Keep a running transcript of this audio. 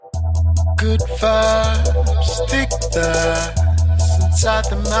Good vibes, stick thighs inside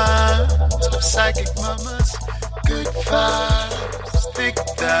the minds of psychic mamas. Good vibes, stick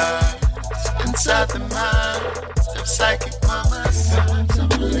thighs inside the minds of psychic mamas. Vibes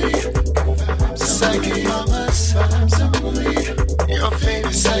only, psychic mamas. Vibes only, your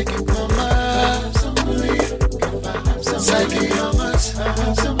favorite psychic mama. Vibes only, psychic mamas.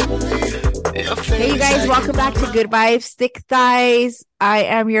 Vibes only. Hey you guys, welcome back to Good Vibes, Stick Thighs. I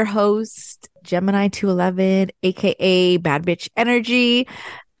am your host, Gemini 211, aka Bad Bitch Energy.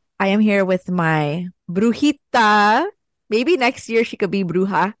 I am here with my brujita. Maybe next year she could be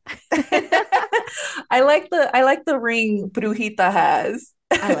bruja. I like the ring brujita has.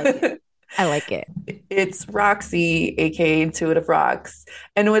 I like it. I like it. It's Roxy, aka Intuitive Rocks.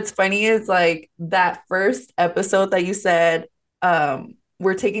 And what's funny is like that first episode that you said,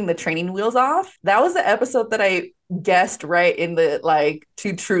 we're taking the training wheels off. That was the episode that I guessed right in the like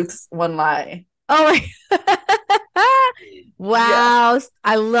 2 truths, 1 lie. Oh my wow. Yeah.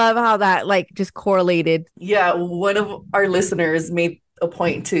 I love how that like just correlated. Yeah, one of our listeners made a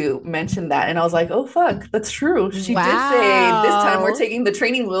point to mention that, and I was like, oh fuck, that's true. She did say this time we're taking the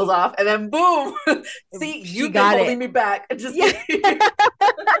training wheels off, and then boom. See, you've been holding me back. Just kidding.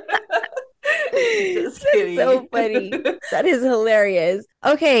 Just kidding. So funny. That is hilarious.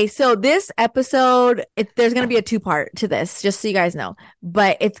 Okay, so this episode, there's going to be a 2-part to this, just so you guys know.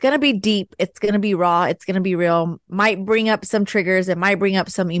 But it's going to be deep. It's going to be raw. It's going to be real. Might bring up some triggers. It might bring up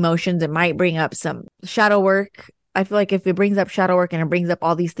some emotions. It might bring up some shadow work. I feel like if it brings up shadow work and it brings up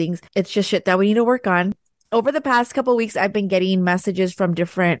all these things, it's just shit that we need to work on. Over the past couple of weeks, I've been getting messages from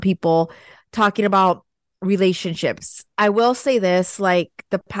different people talking about relationships. I will say this, like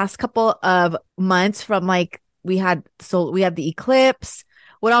the past couple of months from like we had the eclipse.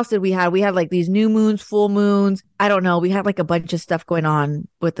 What else did we have? We had like these new moons, full moons. I don't know. We had like a bunch of stuff going on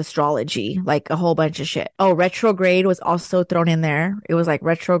with astrology, like a whole bunch of shit. Oh, retrograde was also thrown in there. It was like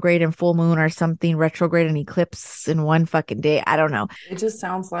retrograde and full moon or something, retrograde and eclipse in one fucking day. I don't know. It just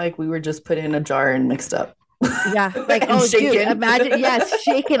sounds like we were just put in a jar and mixed up. Yeah, like oh shaken. Dude, imagine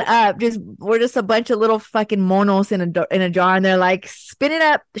shaken up. We're just a bunch of little fucking monos in a jar, and they're like spin it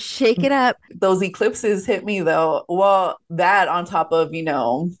up, shake it up. Those eclipses hit me though. Well, that on top of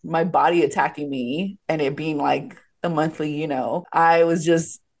my body attacking me and it being like a monthly, I was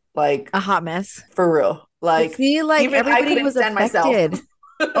just like a hot mess for real. Like see, like even everybody was affected.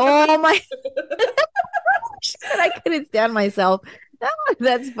 Oh my! She said I couldn't stand myself.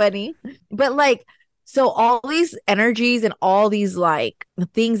 That's funny, but like. So all these energies and all these like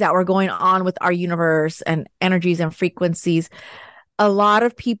things that were going on with our universe and energies and frequencies, a lot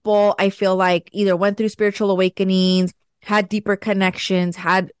of people, I feel like either went through spiritual awakenings, had deeper connections,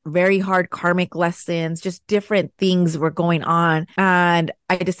 had very hard karmic lessons, just different things were going on. And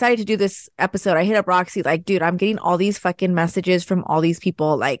I decided to do this episode. I hit up Roxy, like, dude, I'm getting all these fucking messages from all these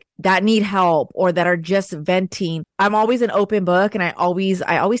people like that need help or that are just venting. I'm always an open book. And I always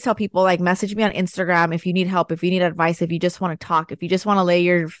tell people like message me on Instagram if you need help, if you need advice, if you just want to talk, if you just want to lay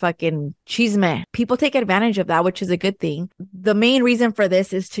your fucking chisme. People take advantage of that, which is a good thing. The main reason for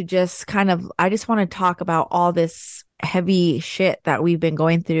this is to just I just want to talk about all this heavy shit that we've been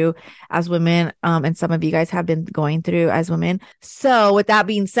going through as women, and some of you guys have been going through as women. So with that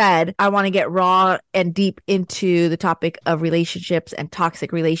being said, I want to get raw and deep into the topic of relationships and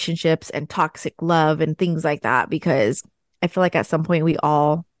toxic love and things like that, because I feel like at some point we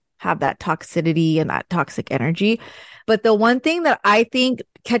all have that toxicity and that toxic energy. But the one thing that I think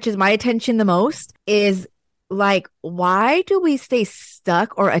catches my attention the most is like, why do we stay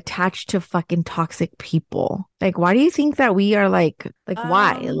stuck or attached to fucking toxic people? Like, why do you think that we are like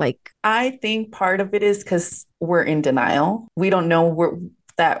why? Like, I think part of it is because we're in denial. We don't know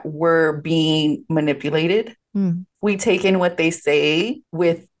that we're being manipulated. We take in what they say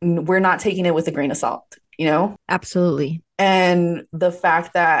we're not taking it with a grain of salt, Absolutely. And the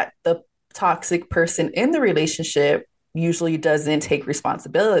fact that the toxic person in the relationship usually doesn't take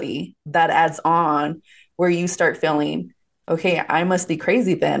responsibility, that adds on where you start feeling, okay, I must be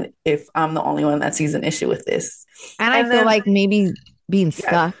crazy then if I'm the only one that sees an issue with this. And I feel like maybe being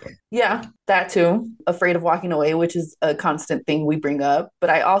stuck. Yeah, that too. Afraid of walking away, which is a constant thing we bring up.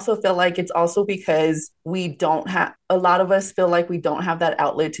 But I also feel like it's also because a lot of us feel like we don't have that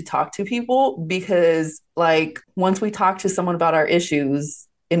outlet to talk to people, because like once we talk to someone about our issues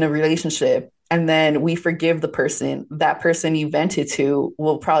in a relationship, and then we forgive the person, that person you vented to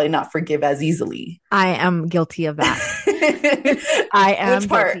will probably not forgive as easily. I am guilty of that. I am Which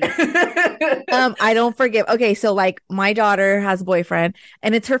part? I don't forgive. Okay, so like my daughter has a boyfriend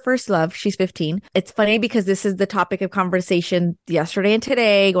and it's her first love. She's 15. It's funny because this is the topic of conversation yesterday and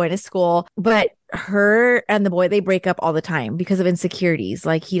today going to school, but her and the boy, they break up all the time because of insecurities.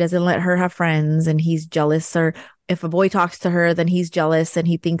 Like he doesn't let her have friends and he's jealous, or if a boy talks to her, then he's jealous and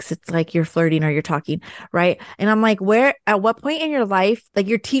he thinks it's like you're flirting or you're talking, right? And I'm like, at what point in your life, like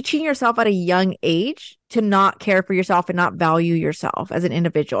you're teaching yourself at a young age to not care for yourself and not value yourself as an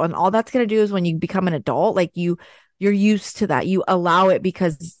individual. And all that's going to do is when you become an adult, like you're used to that. You allow it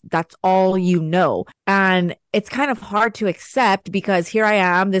because that's all you know. And it's kind of hard to accept because here I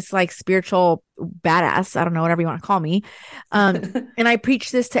am, this like spiritual badass, I don't know, whatever you want to call me. And I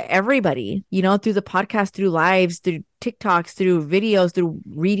preach this to everybody, through the podcast, through lives, through TikToks, through videos, through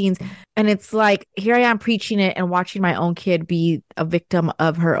readings. And it's like, here I am preaching it and watching my own kid be a victim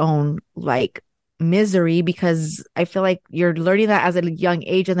of her own like misery, because I feel like you're learning that as a young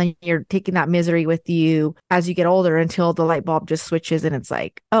age and then you're taking that misery with you as you get older until the light bulb just switches and it's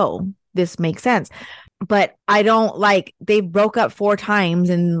like, oh, this makes sense. But I don't like, they broke up 4 times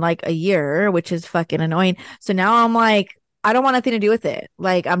in like a year, which is fucking annoying. So now I'm like, I don't want nothing to do with it.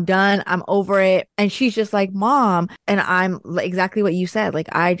 Like, I'm done. I'm over it. And she's just like, Mom. And I'm exactly what you said. Like,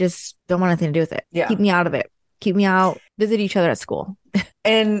 I just don't want nothing to do with it. Yeah. Keep me out of it. Keep me out. Visit each other at school.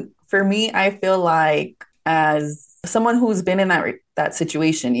 And for me, I feel like as someone who's been in that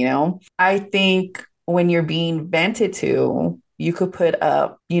situation, I think when you're being vented to, you could put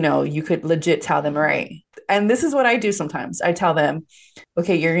up, you could legit tell them, right. And this is what I do sometimes. I tell them,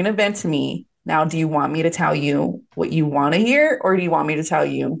 okay, you're going to vent to me. Now, do you want me to tell you what you want to hear? Or do you want me to tell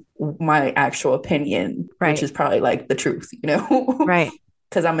you my actual opinion, right. which is probably like the truth, Right.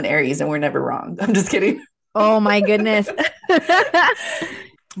 Because I'm an Aries and we're never wrong. I'm just kidding. Oh my goodness.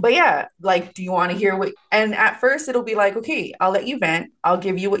 But yeah, like, do you want to hear what? And at first it'll be like, okay, I'll let you vent. I'll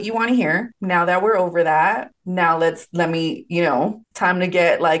give you what you want to hear. Now that we're over that, now let me, time to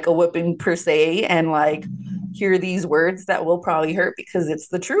get like a whipping per se and like hear these words that will probably hurt because it's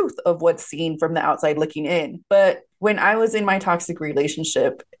the truth of what's seen from the outside looking in. But when I was in my toxic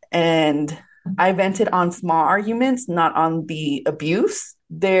relationship and I vented on small arguments, not on the abuse,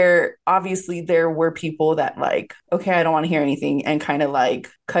 there were people that like, okay, I don't want to hear anything, and kind of like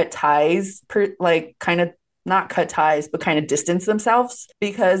cut ties, kind of not cut ties, but kind of distance themselves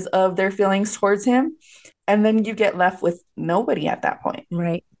because of their feelings towards him. And then you get left with nobody at that point.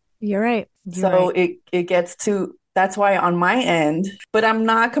 Right. You're right. So it gets to, that's why on my end, but I'm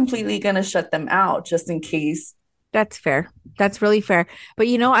not completely going to shut them out just in case. That's fair. That's really fair. But,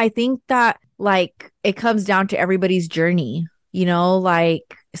 I think that like it comes down to everybody's journey.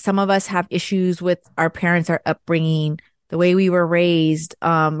 Like some of us have issues with our parents, our upbringing, the way we were raised,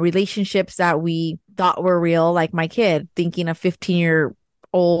 relationships that we thought were real, like my kid thinking a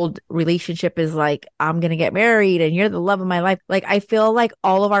 15-year-old relationship is like, I'm going to get married and you're the love of my life. Like, I feel like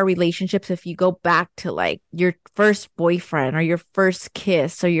all of our relationships, if you go back to like your first boyfriend or your first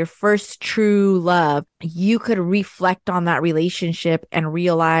kiss or your first true love, you could reflect on that relationship and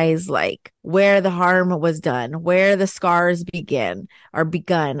realize like where the harm was done, where the scars begun,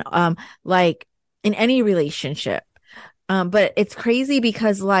 like in any relationship. But it's crazy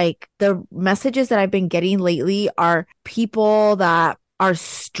because like the messages that I've been getting lately are people that are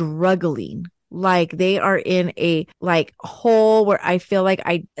struggling. Like they are in a like hole where I feel like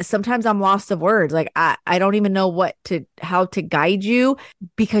sometimes I'm lost of words. Like I don't even know how to guide you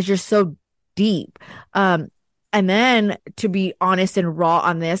because you're so deep. And then to be honest and raw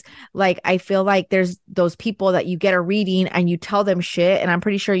on this, like, I feel like there's those people that you get a reading and you tell them shit. And I'm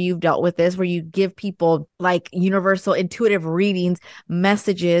pretty sure you've dealt with this where you give people like universal intuitive readings,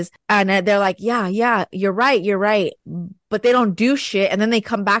 messages, and they're like, yeah, you're right. But they don't do shit. And then they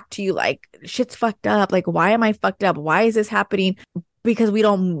come back to you like, shit's fucked up. Like, why am I fucked up? Why is this happening? Because we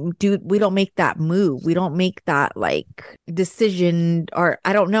don't make that move. We don't make that like decision, or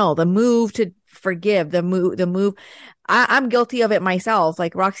I don't know, the move to forgive, the move. I'm guilty of it myself.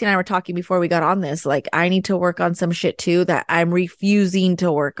 Like Roxy and I were talking before we got on this, like I need to work on some shit too that I'm refusing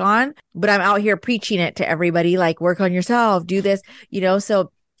to work on, but I'm out here preaching it to everybody, like work on yourself, do this,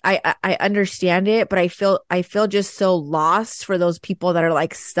 so I understand it, but I feel just so lost for those people that are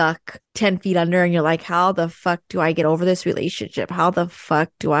like stuck 10 feet under and you're like, how the fuck do I get over this relationship? How the fuck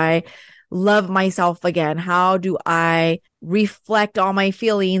do I love myself again? How do I reflect all my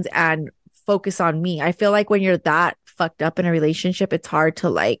feelings and focus on me? I feel like when you're that fucked up in a relationship, it's hard to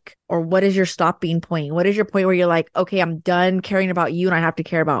like, or what is your stopping point? What is your point where you're like, okay, I'm done caring about you and I have to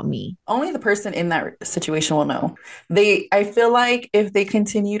care about me? Only the person in that situation will know. I feel like if they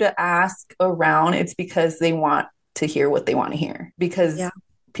continue to ask around, it's because they want to hear what they want to hear, because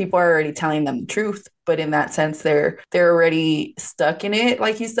people are already telling them the truth. But in that sense, they're already stuck in it,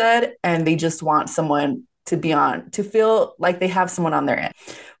 like you said, and they just want someone to feel like they have someone on their end.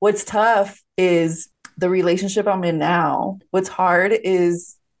 What's tough is the relationship I'm in now. What's hard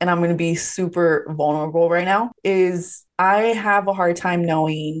is, and I'm going to be super vulnerable right now, is I have a hard time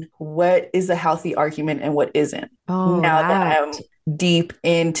knowing what is a healthy argument and what isn't. Oh, now that I'm deep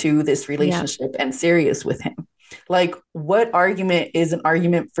into this relationship and serious with him. Like, what argument is an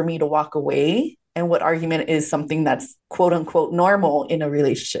argument for me to walk away? And what argument is something that's quote unquote normal in a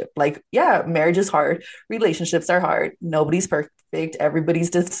relationship? Like, yeah, marriage is hard. Relationships are hard. Nobody's perfect.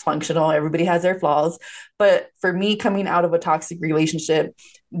 Everybody's dysfunctional. Everybody has their flaws. But for me, coming out of a toxic relationship,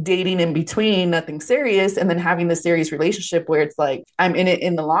 dating in between, nothing serious, and then having the serious relationship where it's like, I'm in it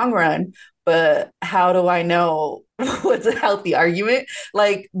in the long run, but how do I know what's a healthy argument?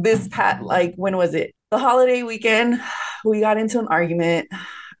 Like like, when was it? The holiday weekend, we got into an argument.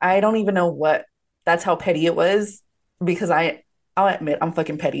 I don't even know what, that's how petty it was, because I'll admit I'm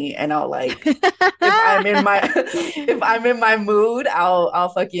fucking petty, and I'll like, if I'm in my mood, I'll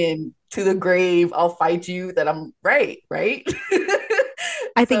fucking to the grave, I'll fight you that I'm right.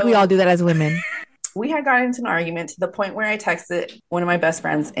 I think we all do that as women. We had gotten into an argument to the point where I texted one of my best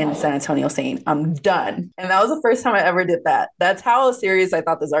friends in San Antonio saying, I'm done. And that was the first time I ever did that. That's how serious I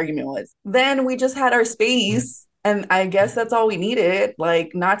thought this argument was. Then we just had our space. And I guess that's all we needed,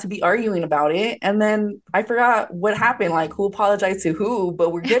 like, not to be arguing about it. And then I forgot what happened, like who apologized to who,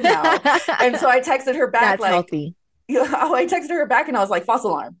 but we're good now. And so I texted her back. That's like, healthy. I texted her back and I was like, false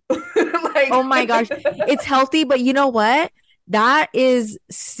alarm. Like, oh my gosh. It's healthy. But you know what? That is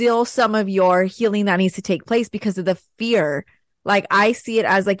still some of your healing that needs to take place because of the fear. Like, I see it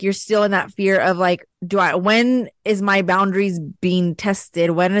as like, you're still in that fear of like, when is my boundaries being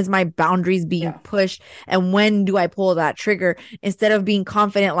tested? When is my boundaries being pushed? And when do I pull that trigger? Instead of being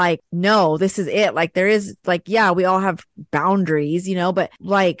confident, like, no, this is it. Like, there is like, yeah, we all have boundaries, but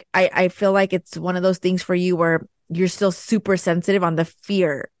like, I feel like it's one of those things for you where you're still super sensitive on the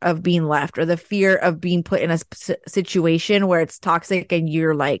fear of being left or the fear of being put in a situation where it's toxic and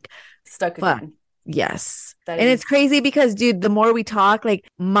you're like stuck again. Yes. And it's crazy because, dude, the more we talk, like,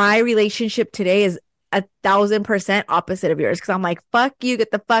 my relationship today is 1,000% opposite of yours. Cause I'm like, fuck you,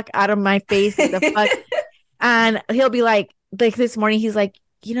 get the fuck out of my face. Get the fuck. And he'll be like this morning, he's like,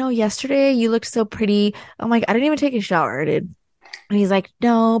 yesterday you looked so pretty. I'm like, I didn't even take a shower, dude. And he's like,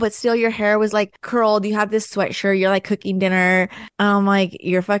 no, but still your hair was like curled. You have this sweatshirt. You're like cooking dinner. I'm like,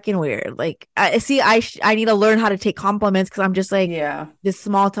 you're fucking weird. Like, I need to learn how to take compliments. Cause I'm just like, this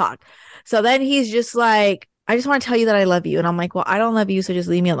small talk. So then he's just like, I just want to tell you that I love you. And I'm like, well, I don't love you. So just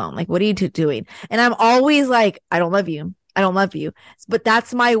leave me alone. Like, what are you doing? And I'm always like, I don't love you. I don't love you. But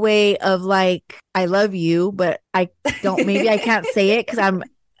that's my way of like, I love you, but I don't, maybe I can't say it because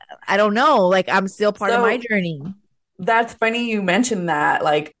I don't know. Like, I'm still part of my journey. That's funny you mentioned that,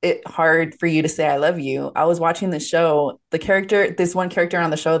 like, it's hard for you to say I love you. I was watching the show, this one character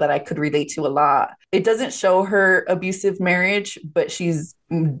on the show that I could relate to a lot. It doesn't show her abusive marriage, but she's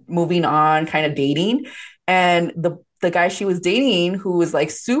moving on, kind of dating. And the guy she was dating, who was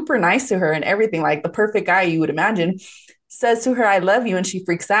like super nice to her and everything, like the perfect guy you would imagine, says to her, I love you. And she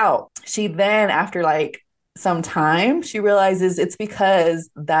freaks out. She then, after like some time, she realizes it's because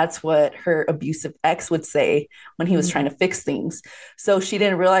that's what her abusive ex would say when he was trying to fix things. So she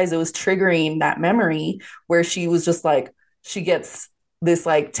didn't realize it was triggering that memory where she was just like, she gets this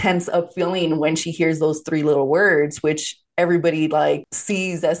like tense up feeling when she hears those three little words, which everybody like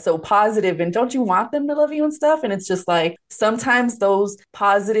sees as so positive. And don't you want them to love you and stuff? And it's just like, sometimes those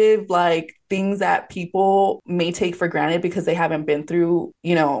positive like things that people may take for granted because they haven't been through,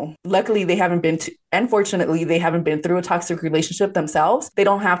 luckily they haven't been to, unfortunately, they haven't been through a toxic relationship themselves. They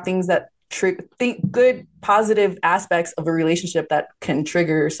don't have things that think good positive aspects of a relationship that can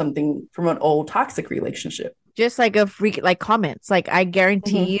trigger something from an old toxic relationship. Just like a freak, like comments, like I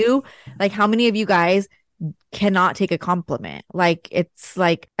guarantee you, like how many of you guys cannot take a compliment? Like, it's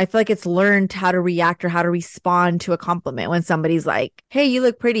like, I feel like it's learned how to react or how to respond to a compliment when somebody's like, hey, you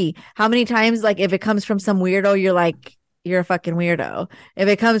look pretty. How many times, like, if it comes from some weirdo, you're like, you're a fucking weirdo. If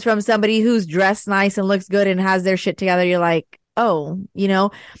it comes from somebody who's dressed nice and looks good and has their shit together, you're like, oh,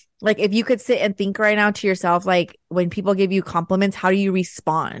 like, if you could sit and think right now to yourself, like, when people give you compliments, how do you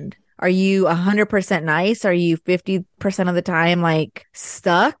respond? Are you 100% nice? Are you 50% of the time like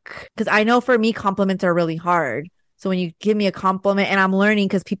stuck? Because I know for me, compliments are really hard. So when you give me a compliment, and I'm learning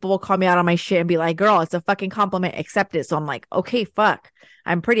because people will call me out on my shit and be like, girl, it's a fucking compliment, accept it. So I'm like, okay, fuck,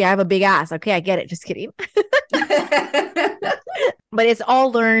 I'm pretty. I have a big ass. Okay, I get it. Just kidding. But it's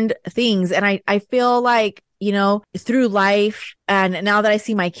all learned things. And I feel like through life. And now that I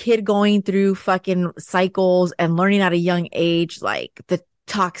see my kid going through fucking cycles and learning at a young age, like the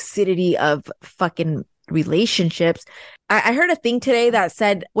toxicity of fucking relationships. I heard a thing today that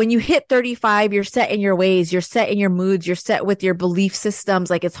said when you hit 35, you're set in your ways, you're set in your moods, you're set with your belief systems.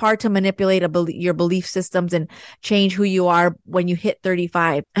 Like it's hard to manipulate your belief systems and change who you are when you hit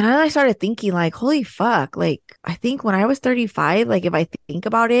 35. And then I started thinking like, holy fuck, like I think when I was 35, like if I think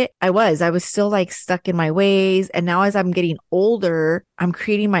about it, I was still like stuck in my ways. And now as I'm getting older, I'm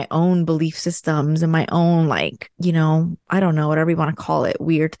creating my own belief systems and my own like, I don't know, whatever you want to call it,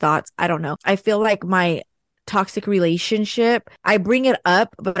 weird thoughts. I don't know. I feel like my toxic relationship, I bring it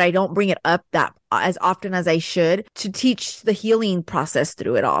up, but I don't bring it up that as often as I should to teach the healing process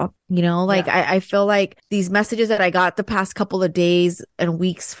through it all. I feel like these messages that I got the past couple of days and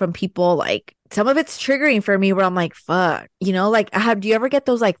weeks from people, like some of it's triggering for me where I'm like, fuck, do you ever get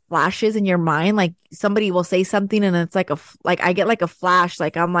those like flashes in your mind? Like somebody will say something and it's like I get like a flash,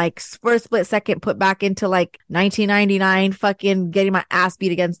 like I'm like for a split second put back into like 1999 fucking getting my ass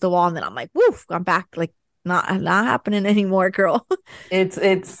beat against the wall. And then I'm like, woof, I'm back like, not happening anymore, girl. It's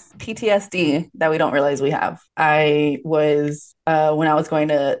PTSD that we don't realize we have. I was when I was going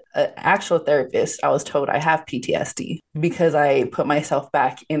to an actual therapist, I was told I have PTSD because I put myself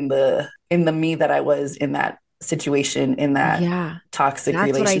back in the me that I was in that situation, in that toxic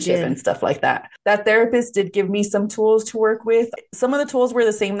relationship and stuff like that. That therapist did give me some tools to work with. Some of the tools were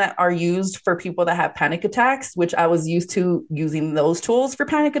the same that are used for people that have panic attacks, which I was used to using those tools for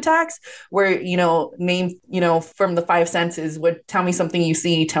panic attacks, where, name, from the five senses, tell me something you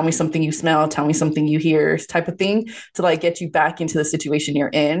see, tell me something you smell, tell me something you hear type of thing to like get you back into the situation you're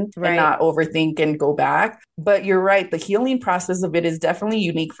in and not overthink and go back. But you're right. The healing process of it is definitely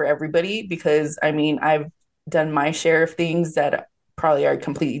unique for everybody because I've done my share of things that probably are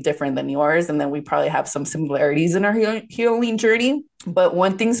completely different than yours. And then we probably have some similarities in our healing journey. But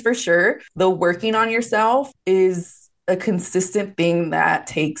one thing's for sure, the working on yourself is a consistent thing that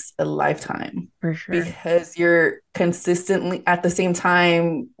takes a lifetime. For sure. Because you're consistently at the same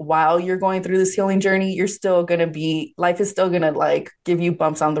time, while you're going through this healing journey, you're still going to life is still going to like give you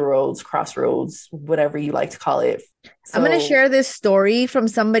bumps on the roads, crossroads, whatever you like to call it. So, I'm going to share this story from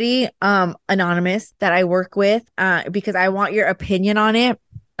somebody, anonymous, that I work with, because I want your opinion on it.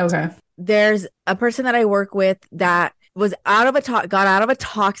 Okay. There's a person that I work with that was got out of a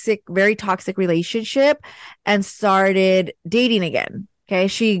toxic, very toxic relationship and started dating again. Okay.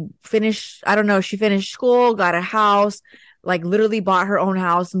 She finished school, got a house, like literally bought her own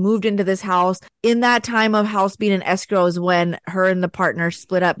house, moved into this house. In that time of house being in escrow is when her and the partner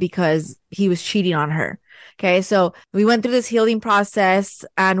split up because he was cheating on her. Okay. So we went through this healing process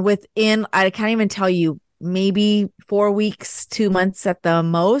and within, I can't even tell you, maybe 4 weeks, 2 months at the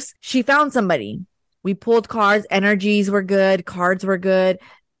most, she found somebody. We pulled cards, energies were good, cards were good.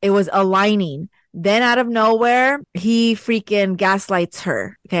 It was aligning. Then out of nowhere, he freaking gaslights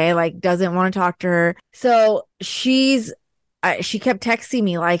her. Okay. Like doesn't want to talk to her. So she kept texting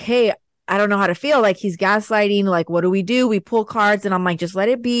me like, hey, I don't know how to feel. Like he's gaslighting. Like, what do? We pull cards and I'm like, just let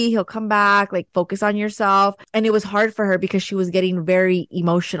it be. He'll come back. Like focus on yourself. And it was hard for her because she was getting very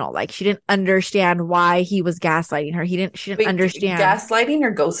emotional. Like she didn't understand why he was gaslighting her. She didn't understand. Gaslighting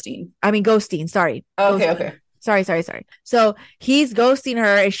or ghosting? I mean, ghosting. Sorry. Okay. Ghosting. Okay. Sorry. So he's ghosting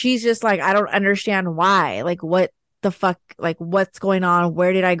her and she's just like, I don't understand why. Like what the fuck? Like what's going on?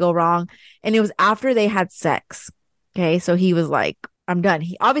 Where did I go wrong? And it was after they had sex. Okay. So he was like, I'm done.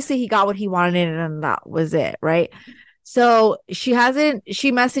 He got what he wanted and that was it. Right. So she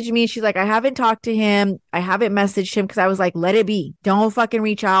messaged me. She's like, I haven't talked to him. I haven't messaged him because I was like, let it be. Don't fucking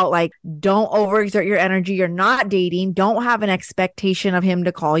reach out. Like, don't overexert your energy. You're not dating. Don't have an expectation of him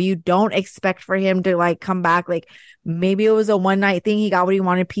to call you. Don't expect for him to like come back. Like maybe it was a one night thing. He got what he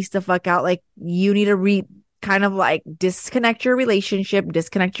wanted. Peace the fuck out. Like you need to kind of like disconnect your relationship,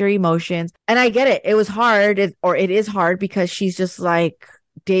 disconnect your emotions. And I get it. It was hard it is hard because she's just like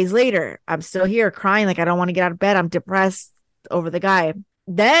days later, I'm still here crying. Like, I don't want to get out of bed. I'm depressed over the guy.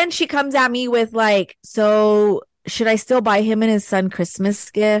 Then she comes at me with like, so should I still buy him and his son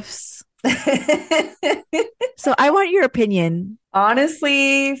Christmas gifts? So I want your opinion.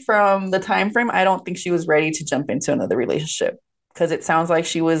 Honestly, from the time frame, I don't think she was ready to jump into another relationship because it sounds like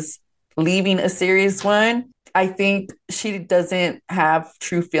she was leaving a serious one. I think she doesn't have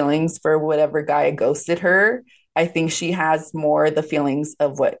true feelings for whatever guy ghosted her. I think she has more the feelings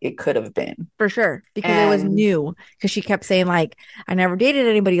of what it could have been. For sure. Because it was new. Because she kept saying like, I never dated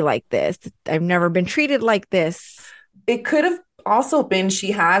anybody like this. I've never been treated like this. It could have also been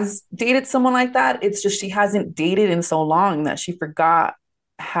she has dated someone like that. It's just she hasn't dated in so long that she forgot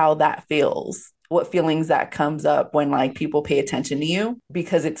how that feels, what feelings that comes up when like people pay attention to you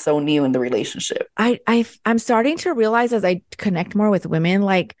because it's so new in the relationship. I'm starting to realize as I connect more with women,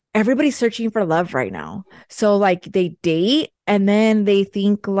 like everybody's searching for love right now. So like they date and then they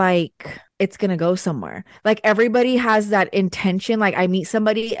think like it's going to go somewhere. Like everybody has that intention. Like I meet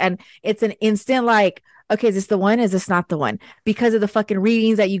somebody and it's an instant like, okay, is this the one? Is this not the one? Because of the fucking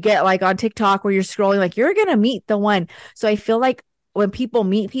readings that you get like on TikTok where you're scrolling, like you're going to meet the one. So I feel like when people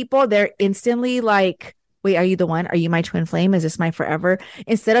meet people, they're instantly like, wait, are you the one? Are you my twin flame? Is this my forever?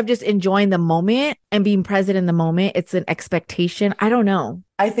 Instead of just enjoying the moment and being present in the moment, it's an expectation. I don't know.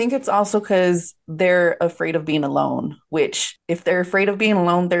 I think it's also because they're afraid of being alone, which if they're afraid of being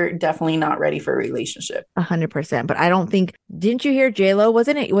alone, they're definitely not ready for a relationship. 100%. But I don't think, didn't you hear J-Lo? Was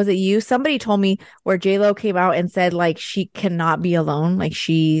it you? Somebody told me where J-Lo came out and said like she cannot be alone. Like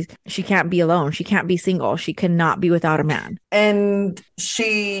she can't be alone. She can't be single. She cannot be without a man. And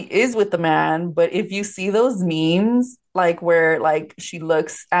she is with the man. But if you see those memes, like where like she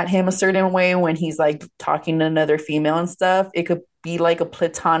looks at him a certain way when he's like talking to another female and stuff, it could be like a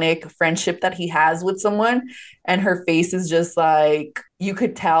platonic friendship that he has with someone and her face is just like, you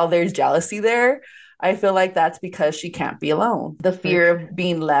could tell there's jealousy there. I feel like that's because she can't be alone. The fear of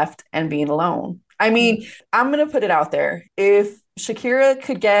being left and being alone. I mean, I'm going to put it out there. If Shakira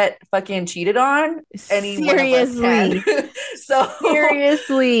could get fucking cheated on, any one of us can. So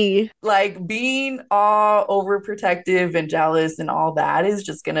seriously, like being all overprotective and jealous and all that is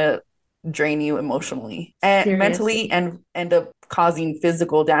just going to drain you emotionally and mentally and end up causing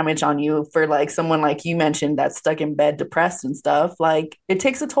physical damage on you for like someone like you mentioned that's stuck in bed depressed and stuff. Like it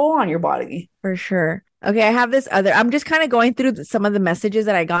takes a toll on your body. For sure. Okay, I have this other. I'm just kind of going through some of the messages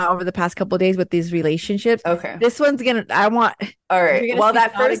that I got over the past couple of days with these relationships. Okay. This one's gonna. I want. All right. Well,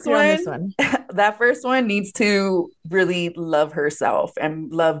 that first one, that first one needs to really love herself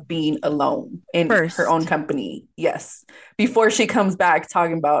and love being alone in her own company. Yes. Before she comes back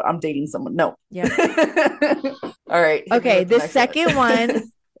talking about I'm dating someone. No. Yeah. All right. Okay. The second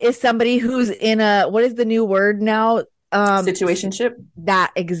one is somebody who's in a, what is the new word now? Situationship.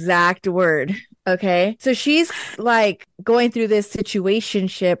 That exact word. Okay. So she's like going through this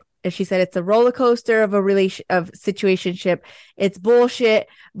situationship. And she said it's a roller coaster of a situationship. It's bullshit,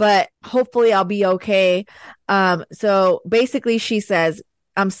 but hopefully I'll be okay. So basically she says,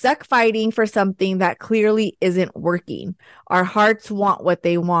 I'm stuck fighting for something that clearly isn't working. Our hearts want what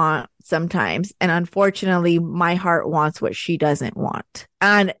they want sometimes. And unfortunately, my heart wants what she doesn't want.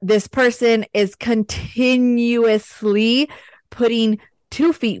 And this person is continuously putting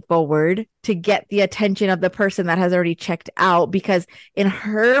 2 feet forward to get the attention of the person that has already checked out, because in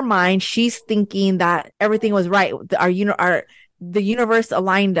her mind, she's thinking that everything was right. The universe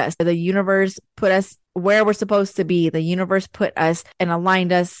aligned us. The universe put us where we're supposed to be. The universe put us and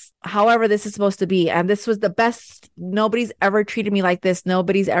aligned us however this is supposed to be. And this was the best. Nobody's ever treated me like this.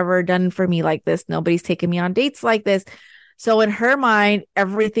 Nobody's ever done for me like this. Nobody's taken me on dates like this. So in her mind,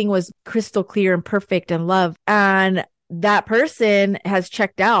 everything was crystal clear and perfect and love. And that person has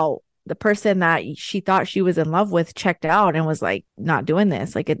checked out. The person that she thought she was in love with checked out and was like, not doing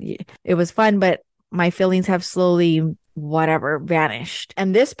this. Like it was fun, but my feelings have slowly vanished.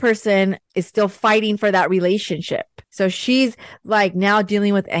 And this person is still fighting for that relationship. So she's like now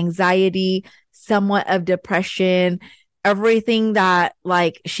dealing with anxiety, somewhat of depression, everything that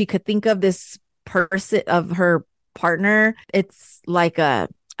like she could think of this person, of her partner. It's like I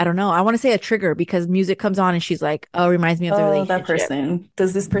don't know. I want to say a trigger because music comes on and she's like, oh, reminds me of the relationship. That person.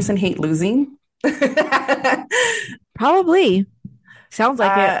 Does this person hate losing? Probably. Sounds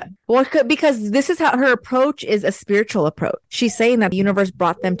like it. Well, because this is how her approach is, a spiritual approach. She's saying that the universe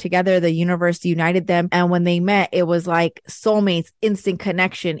brought them together. The universe united them. And when they met, it was like soulmates, instant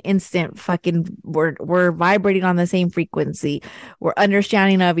connection, instant fucking, we're vibrating on the same frequency. We're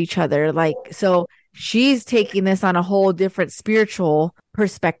understanding of each other. Like, so she's taking this on a whole different spiritual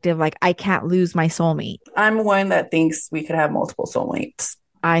perspective. Like, I can't lose my soulmate. I'm one that thinks we could have multiple soulmates.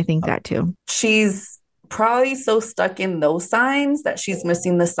 I think that too. She's probably so stuck in those signs that she's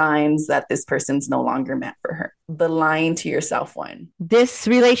missing the signs that this person's no longer meant for her. The lying to yourself one. This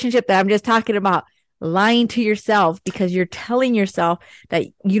relationship that I'm just talking about, lying to yourself because you're telling yourself that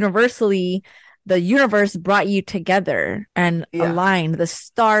universally the universe brought you together and aligned, the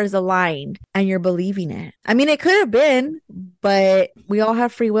stars aligned, and you're believing it. I mean, it could have been, but we all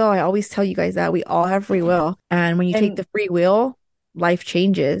have free will. I always tell you guys that we all have free will. And when you take the free will, life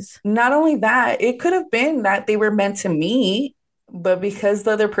changes. Not only that, it could have been that they were meant to meet, but because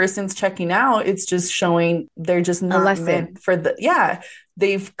the other person's checking out, it's just showing they're just not meant for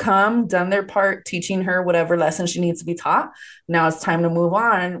they've come, done their part, teaching her whatever lesson she needs to be taught. Now it's time to move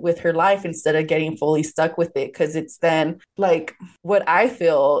on with her life instead of getting fully stuck with it. Because it's then like what I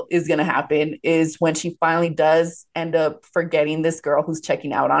feel is going to happen is when she finally does end up forgetting this girl who's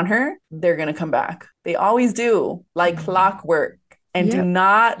checking out on her, they're going to come back. They always do, like clockwork. And do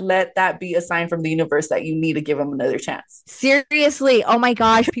not let that be a sign from the universe that you need to give them another chance. Seriously. Oh my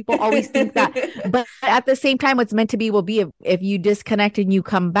gosh. People always think that. But at the same time, what's meant to be will be if you disconnect and you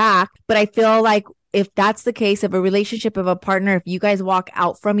come back. But I feel like if that's the case of a relationship, of a partner, if you guys walk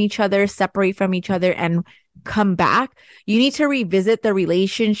out from each other, separate from each other and come back, you need to revisit the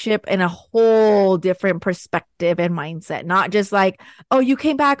relationship in a whole different perspective and mindset. Not just like, oh, you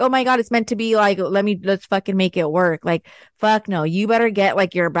came back. Oh my God, it's meant to be. Like, let's fucking make it work. Like, fuck no. You better get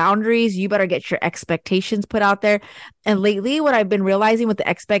like your boundaries. You better get your expectations put out there. And lately, what I've been realizing with the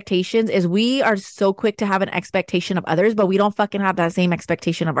expectations is we are so quick to have an expectation of others, but we don't fucking have that same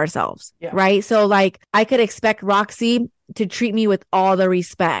expectation of ourselves. Yeah. Right. So like I could expect Roxy to treat me with all the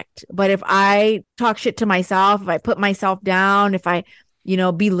respect. But if I talk shit to myself, if I put myself down, if I,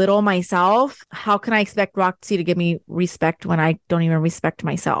 belittle myself, how can I expect Roxy to give me respect when I don't even respect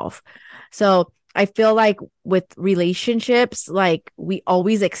myself? So I feel like with relationships, like we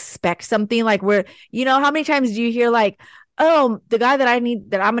always expect something. Like how many times do you hear like, oh, the guy that I'm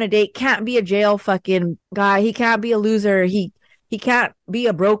going to date can't be a jail fucking guy. He can't be a loser. He can't be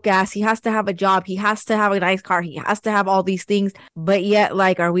a broke ass. He has to have a job. He has to have a nice car. He has to have all these things. But yet,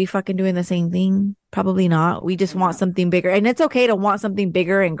 like, are we fucking doing the same thing? Probably not. We just want something bigger. And it's okay to want something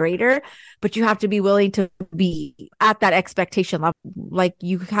bigger and greater, but you have to be willing to be at that expectation level. Like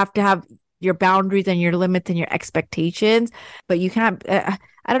you have to have your boundaries and your limits and your expectations, but you can't, I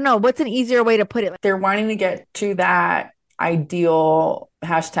don't know. What's an easier way to put it? They're wanting to get to that ideal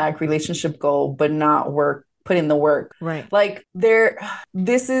 #relationship goal, but not put in the work. Right. Like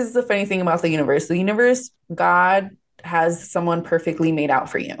this is the funny thing about the universe. The universe, God has someone perfectly made out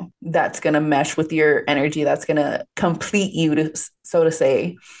for you that's going to mesh with your energy, that's going to complete you, so to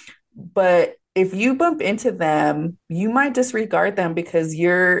say. But if you bump into them, you might disregard them because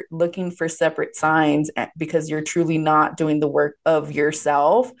you're looking for separate signs, because you're truly not doing the work of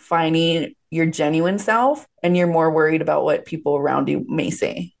yourself, finding your genuine self, and you're more worried about what people around you may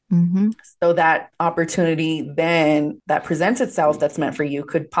say. Mm-hmm. So that opportunity then that presents itself that's meant for you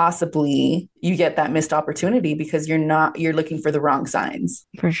could possibly, you get that missed opportunity because you're looking for the wrong signs.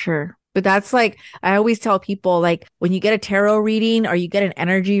 For sure. But that's like, I always tell people, like when you get a tarot reading or you get an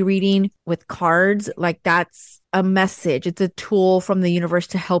energy reading with cards, like that's a message. It's a tool from the universe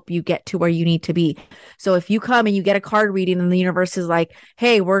to help you get to where you need to be. So if you come and you get a card reading and the universe is like,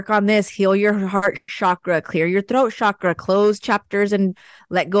 hey, work on this, heal your heart chakra, clear your throat chakra, close chapters and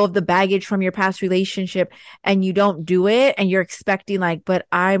let go of the baggage from your past relationship, and you don't do it and you're expecting like, but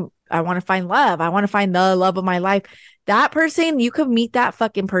I want to find love. I want to find the love of my life. That person, you could meet that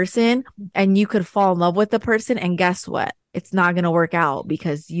fucking person and you could fall in love with the person. And guess what? It's not going to work out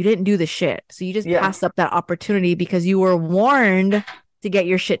because you didn't do the shit. So you just passed up that opportunity because you were warned to get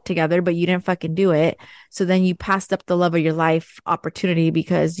your shit together, but you didn't fucking do it. So then you passed up the love of your life opportunity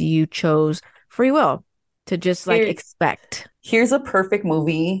because you chose free will to just like expect. Here's a perfect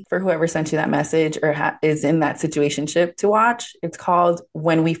movie for whoever sent you that message or is in that situationship to watch. It's called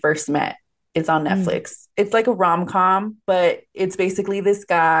When We First Met. It's on Netflix. It's like a rom-com, but it's basically this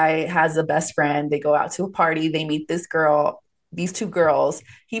guy has a best friend. They go out to a party. They meet this girl, these two girls.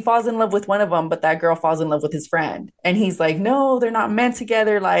 He falls in love with one of them, but that girl falls in love with his friend. And he's like, no, they're not meant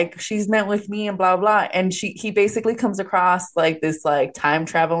together. Like she's meant with me and blah, blah. And he basically comes across like this like time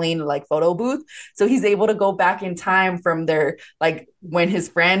traveling like photo booth. So he's able to go back in time from their like when his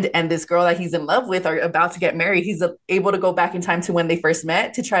friend and this girl that he's in love with are about to get married. He's able to go back in time to when they first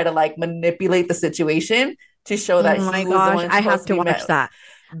met to try to like manipulate the situation to show that he was the one. I have to watch that.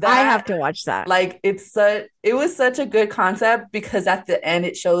 I have to watch that. Like it was such a good concept because at the end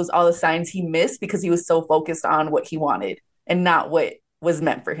it shows all the signs he missed because he was so focused on what he wanted and not what was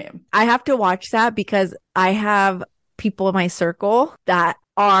meant for him. I have to watch that because I have people in my circle that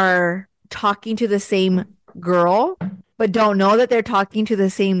are talking to the same girl, but don't know that they're talking to the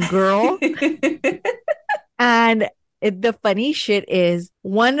same girl. And the funny shit is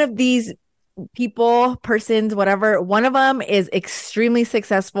one of these people, persons, whatever, one of them is extremely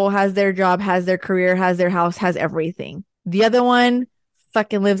successful, has their job, has their career, has their house, has everything. The other one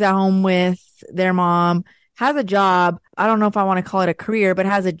fucking lives at home with their mom, has a job. I don't know if I want to call it a career, but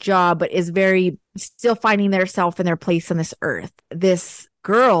has a job, but is very still finding their self and their place on this earth. This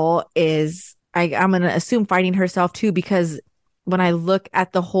girl is, I'm going to assume, finding herself too, because when I look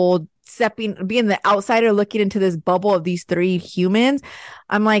at the whole being the outsider looking into this bubble of these three humans.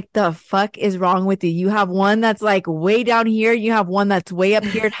 I'm like, the fuck is wrong with you? You have one that's like way down here. You have one that's way up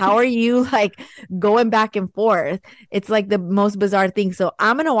here. How are you like going back and forth? It's like the most bizarre thing. So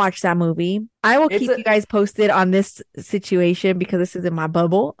I'm going to watch that movie. I will keep you guys posted on this situation because this is in my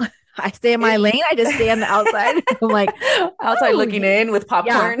bubble. I stay in my lane. I just stay on the outside. I'm like outside looking in with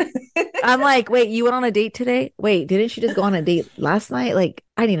popcorn. Yeah. I'm like, wait, you went on a date today? Wait, didn't she just go on a date last night? Like,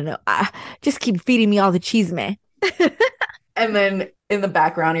 I need to know. Just keep feeding me all the cheese, man. And then in the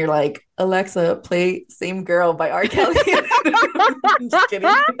background, you're like, Alexa, play Same Girl by R. Kelly. Just kidding.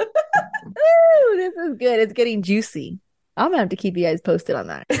 Ooh, this is good. It's getting juicy. I'm gonna have to keep you guys posted on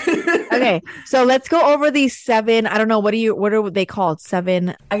that. Okay, so let's go over these 7. I don't know, what are they called?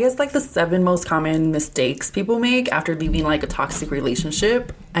 7. I guess like the 7 most common mistakes people make after leaving like a toxic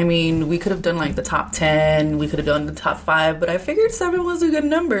relationship. I mean, we could have done like the top 10, we could have done the top 5, but I figured 7 was a good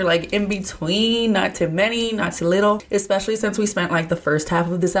number, like in between, not too many, not too little, especially since we spent like the first half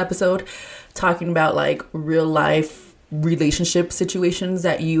of this episode talking about like real life relationship situations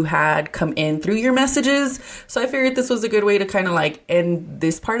that you had come in through your messages. So I figured this was a good way to kind of like end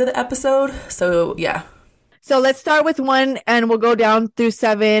this part of the episode. So yeah. So let's start with 1 and we'll go down through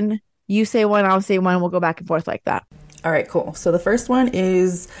 7. You say 1, I'll say 1. We'll go back and forth like that. All right, cool. So the first one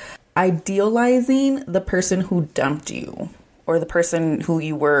is idealizing the person who dumped you or the person who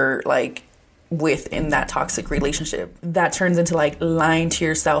you were like with in that toxic relationship. That turns into like lying to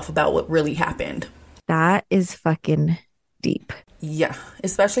yourself about what really happened. That is fucking deep. Yeah,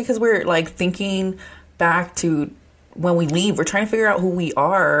 especially because we're like thinking back to when we leave, we're trying to figure out who we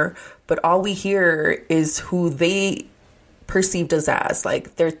are, but all we hear is who they perceived us as,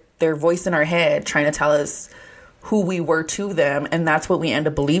 like their voice in our head trying to tell us who we were to them, and that's what we end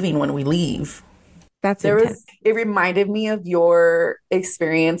up believing when we leave. It reminded me of your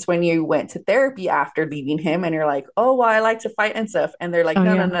experience when you went to therapy after leaving him and you're like, oh, well, I like to fight and stuff. And they're like,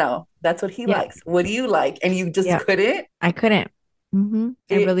 no, that's what he likes. What do you like? And you just couldn't. I couldn't. Mm-hmm.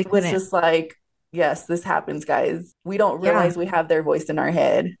 I really couldn't. It was just like, yes, this happens, guys. We don't realize we have their voice in our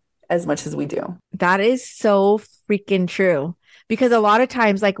head as much as we do. That is so freaking true. Because a lot of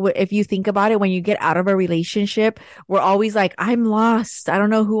times, like if you think about it, when you get out of a relationship, we're always like, I'm lost. I don't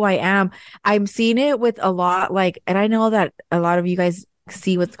know who I am. I'm seeing it with a lot, like, and I know that a lot of you guys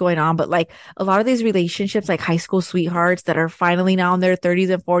see what's going on, but like a lot of these relationships, like high school sweethearts that are finally now in their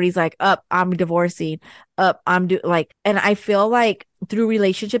 30s and 40s, like, I'm divorcing, and I feel like through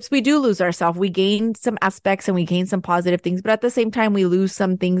relationships, we do lose ourselves. We gain some aspects and we gain some positive things, but at the same time, we lose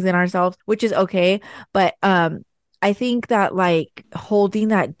some things in ourselves, which is okay. But, I think that like holding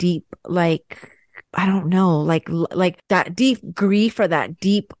that deep, like, I don't know, like that deep grief or that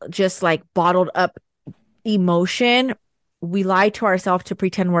deep, just like bottled up emotion, we lie to ourselves to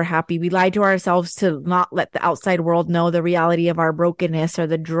pretend we're happy. We lie to ourselves to not let the outside world know the reality of our brokenness or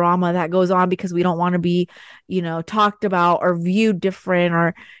the drama that goes on because we don't want to be, talked about or viewed different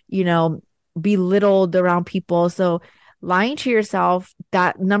or, belittled around people. So lying to yourself,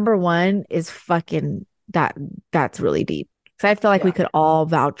 that number 1 is fucking that's really deep. So I feel like we could all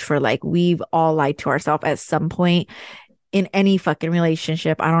vouch for like we've all lied to ourselves at some point in any fucking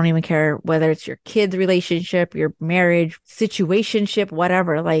relationship. I don't even care whether it's your kids' relationship, your marriage, situationship,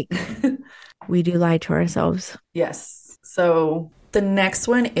 whatever. Like we do lie to ourselves. Yes. So the next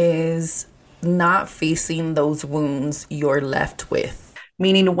one is not facing those wounds you're left with.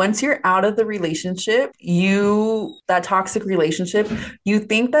 Meaning once you're out of the relationship, that toxic relationship, you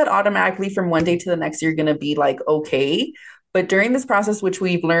think that automatically from one day to the next, you're going to be like, okay. But during this process, which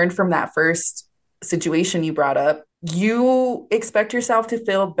we've learned from that first situation you brought up, you expect yourself to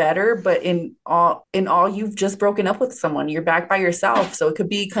feel better. But in all, you've just broken up with someone. You're back by yourself. So it could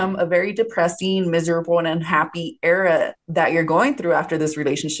become a very depressing, miserable, and unhappy era that you're going through after this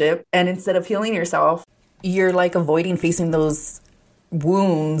relationship. And instead of healing yourself, you're like avoiding facing those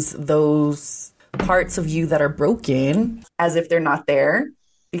wounds, those parts of you that are broken as if they're not there,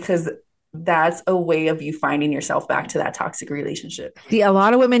 because that's a way of you finding yourself back to that toxic relationship. See, a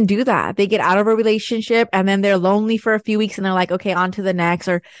lot of women do that. They get out of a relationship and then they're lonely for a few weeks and they're like, okay, on to the next,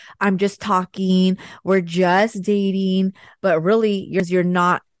 or I'm just talking, we're just dating, but really you're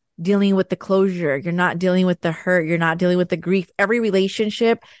not dealing with the closure. You're not dealing with the hurt. You're not dealing with the grief. Every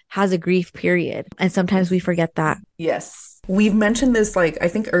relationship has a grief period. And sometimes we forget that. Yes. We've mentioned this, like, I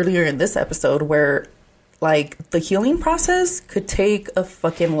think earlier in this episode where like the healing process could take a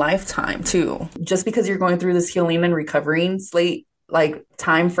fucking lifetime too. Just because you're going through this healing and recovering like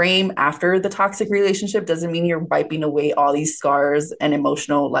time frame after the toxic relationship doesn't mean you're wiping away all these scars and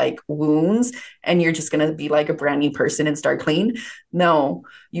emotional like wounds and you're just going to be like a brand new person and start clean. No,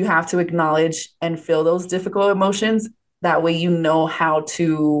 you have to acknowledge and feel those difficult emotions. That way, you know how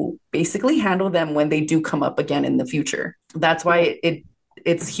to basically handle them when they do come up again in the future. That's why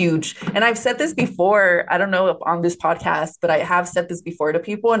it's huge. And I've said this before, I don't know if on this podcast, but I have said this before to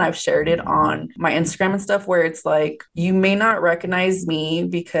people and I've shared it on my Instagram and stuff where it's like, you may not recognize me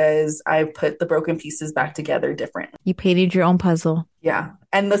because I've put the broken pieces back together different. You painted your own puzzle. Yeah.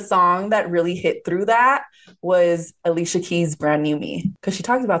 And the song that really hit through that was Alicia Keys' Brand New Me. Because she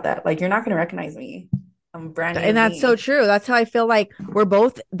talks about that. Like, you're not going to recognize me. I'm brand new. And that's so true. That's how I feel like we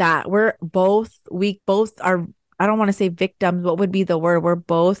both are, I don't want to say victims. What would be the word? We're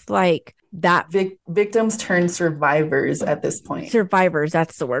both like that. Victims turn survivors at this point. Survivors.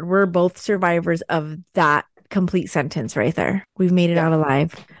 That's the word. We're both survivors of that complete sentence right there. We've made it out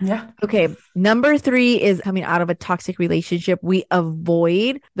alive. Yeah. Okay. Number 3 is coming out of a toxic relationship. We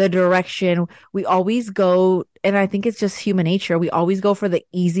avoid the direction. We always go, and I think it's just human nature. We always go for the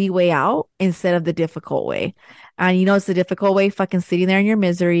easy way out instead of the difficult way. And it's the difficult way, fucking sitting there in your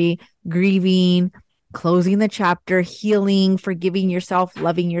misery, grieving, closing the chapter, healing, forgiving yourself,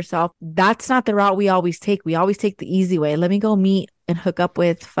 loving yourself. That's not the route we always take. We always take the easy way. Let me go meet and hook up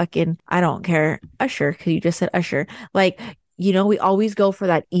with fucking, I don't care, Usher, because you just said Usher. Like, we always go for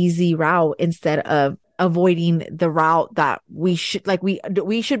that easy route instead of avoiding the route that we should, like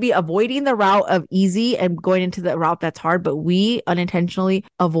we should be avoiding the route of easy and going into the route that's hard, but we unintentionally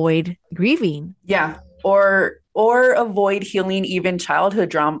avoid grieving. Yeah. Or avoid healing even childhood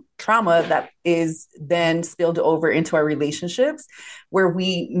trauma that is then spilled over into our relationships where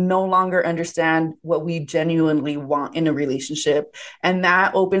we no longer understand what we genuinely want in a relationship. And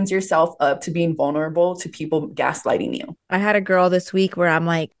that opens yourself up to being vulnerable to people gaslighting you. I had a girl this week where I'm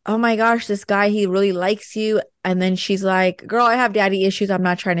like, oh my gosh, this guy, he really likes you. And then she's like, girl, I have daddy issues. I'm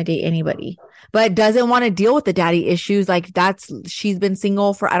not trying to date anybody. But doesn't want to deal with the daddy issues. Like she's been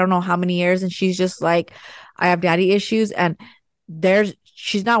single for I don't know how many years. And she's just like, I have daddy issues. And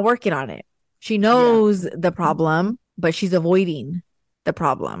she's not working on it. She knows the problem, but she's avoiding the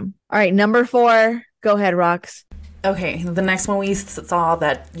problem. All right. Number 4, go ahead, Rox. Okay. The next one we saw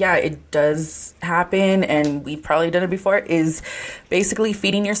that, it does happen. And we've probably done it before is basically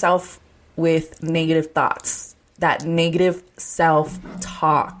feeding yourself with negative thoughts. That negative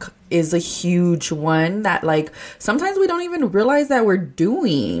self-talk is a huge one that like sometimes we don't even realize that we're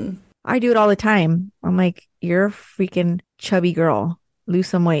doing. I do it all the time. I'm like, you're a freaking chubby girl. Lose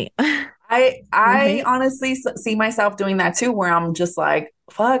some weight. I honestly see myself doing that too, where I'm just like,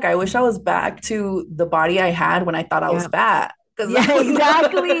 fuck, I wish I was back to the body I had when I thought I was fat. Yeah,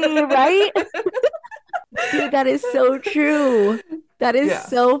 exactly. Right? Dude, that is so true. That is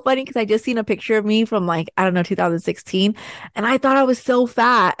so funny because I just seen a picture of me from like, I don't know, 2016. And I thought I was so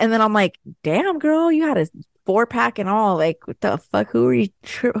fat. And then I'm like, damn, girl, you had a 4-pack and all. Like, what the fuck? Who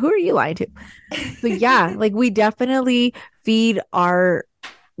are you lying to? So yeah, like we definitely feed our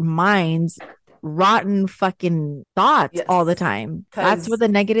minds rotten fucking thoughts all the time. That's where the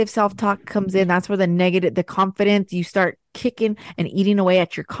negative self-talk comes in. That's where the confidence, you start kicking and eating away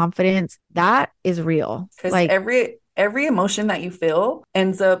at your confidence. That is real. Like every emotion that you feel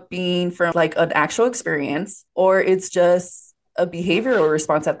ends up being from like an actual experience, or it's just a behavioral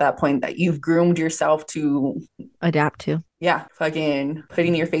response at that point that you've groomed yourself to adapt to. Yeah. Fucking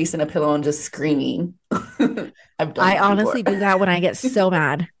putting your face in a pillow and just screaming. I honestly do that when I get so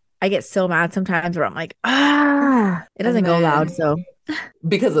mad. I get so mad sometimes where I'm like, it doesn't go loud. So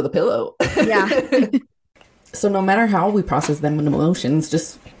because of the pillow. Yeah. So no matter how we process them in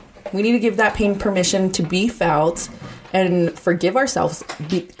emotions, we need to give that pain permission to be felt and forgive ourselves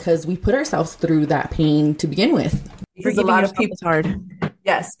because we put ourselves through that pain to begin with. Because a lot of people, it's hard.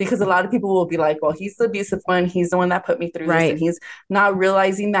 Yes, because a lot of people will be like, well, he's the abusive one. He's the one that put me through this. And he's not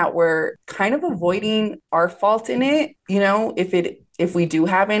realizing that we're kind of avoiding our fault in it. If we do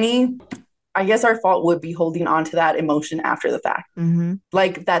have any, I guess our fault would be holding on to that emotion after the fact. Mm-hmm.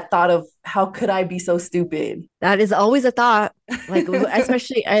 Like that thought of how could I be so stupid? That is always a thought. Like,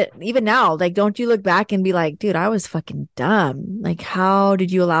 especially even now, like, don't you look back and be like, dude, I was fucking dumb. Like, how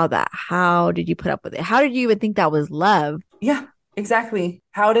did you allow that? How did you put up with it? How did you even think that was love? Yeah, exactly.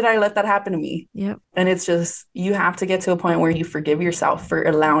 How did I let that happen to me? Yep. And it's just, you have to get to a point where you forgive yourself for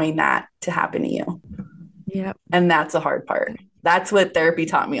allowing that to happen to you. Yep. And that's the hard part. That's what therapy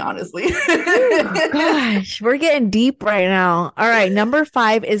taught me, honestly. Oh, gosh, we're getting deep right now. All right. Number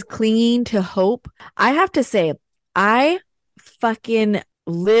 5 is clinging to hope. I have to say, I fucking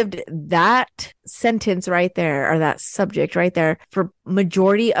lived that sentence right there, or that subject right there, for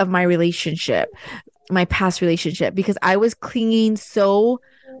majority of my relationship, my past relationship, because I was clinging so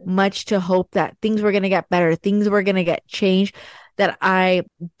much to hope that things were going to get better, things were going to get changed, that I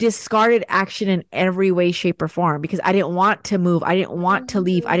discarded action in every way, shape, or form, because I didn't want to move. I didn't want to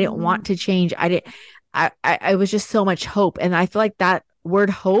leave. I didn't want to change. I was just so much hope. And I feel like that word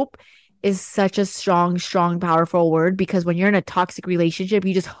hope is such a strong, powerful word, because when you're in a toxic relationship,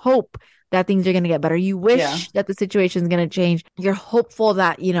 you just hope that things are going to get better. You wish that the situation is going to change. You're hopeful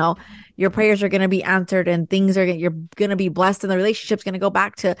that, your prayers are going to be answered and you're going to be blessed, and the relationship's going to go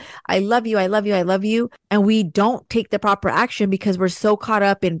back to, I love you, I love you, I love you. And we don't take the proper action because we're so caught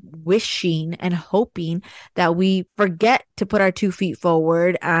up in wishing and hoping that we forget to put our 2 feet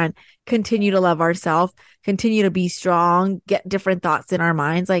forward and continue to love ourselves, continue to be strong, get different thoughts in our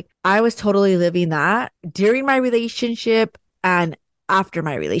minds. Like, I was totally living that during my relationship and after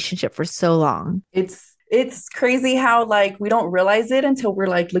my relationship for so long. It's crazy how, like, we don't realize it until we're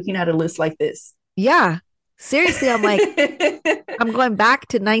like looking at a list like this. Yeah. Seriously, I'm like, I'm going back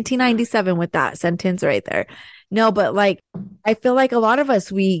to 1997 with that sentence right there. No, but like, I feel like a lot of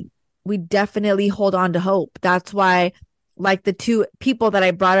us, we definitely hold on to hope. That's why, like, the 2 people that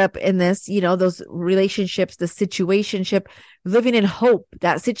I brought up in this, those relationships, the situationship, living in hope.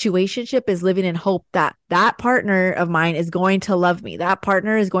 That situationship is living in hope that that partner of mine is going to love me. That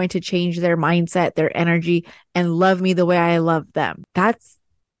partner is going to change their mindset, their energy, and love me the way I love them.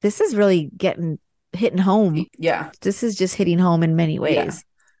 This is really hitting home. Yeah. This is just hitting home in many ways. Yeah.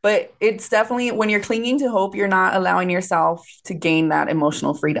 But it's definitely, when you're clinging to hope, you're not allowing yourself to gain that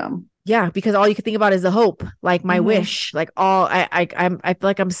emotional freedom. Yeah, because all you can think about is the hope, like my wish, like all I feel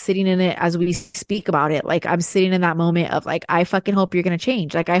like I'm sitting in it as we speak about it. Like, I'm sitting in that moment of like, I fucking hope you're going to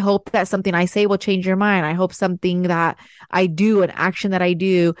change. Like, I hope that something I say will change your mind. I hope something that I do, an action that I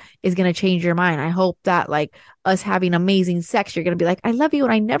do, is going to change your mind. I hope that, like, us having amazing sex, you're going to be like, I love you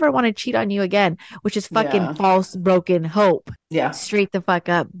and I never want to cheat on you again, which is fucking false, broken hope. Yeah. Straight the fuck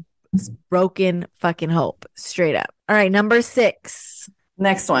up. Broken fucking hope. Straight up. All right. Number 6.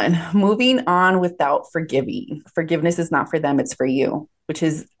 Next one, moving on without forgiving. Forgiveness is not for them, it's for you, which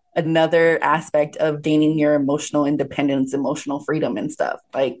is another aspect of gaining your emotional independence, emotional freedom and stuff.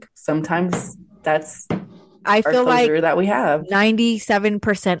 Like, sometimes that's I feel like that we have.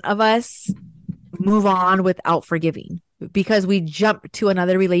 97% of us move on without forgiving, because we jump to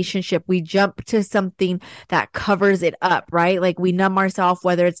another relationship. We jump to something that covers it up, right? Like, we numb ourselves,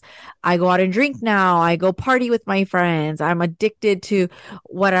 whether it's I go out and drink now, I go party with my friends, I'm addicted to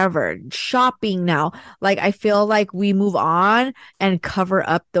whatever, shopping now. Like, I feel like we move on and cover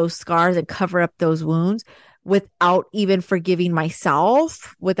up those scars and cover up those wounds without even forgiving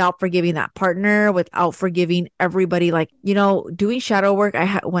myself, without forgiving that partner, without forgiving everybody. Like, doing shadow work,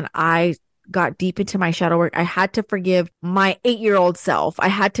 when I got deep into my shadow work, I had to forgive my 8-year-old self. I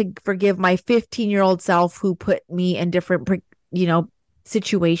had to forgive my 15-year-old self who put me in different,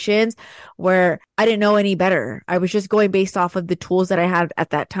 situations where I didn't know any better. I was just going based off of the tools that I had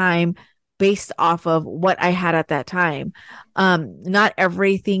at that time, based off of what I had at that time. Not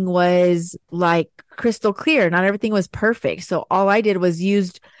everything was like crystal clear. Not everything was perfect. So all I did was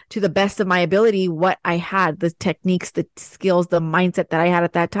used to the best of my ability what I had, the techniques, the skills, the mindset that I had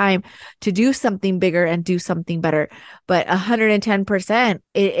at that time to do something bigger and do something better. But 110%,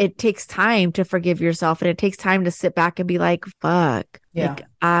 it takes time to forgive yourself, and it takes time to sit back and be like, fuck, like,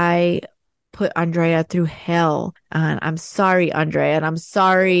 I put Andrea through hell, and I'm sorry, Andrea, and I'm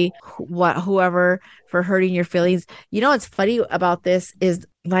sorry whoever for hurting your feelings. What's funny about this is,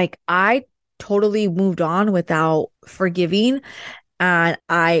 like, I totally moved on without forgiving. And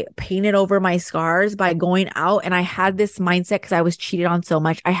I painted over my scars by going out. And I had this mindset, because I was cheated on so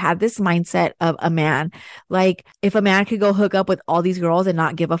much. I had this mindset of a man. Like, if a man could go hook up with all these girls and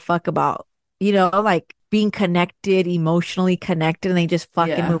not give a fuck about, like, being connected, emotionally connected, and they just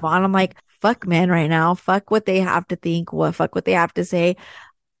fucking move on. I'm like, fuck men right now. Fuck what they have to think. Fuck what they have to say.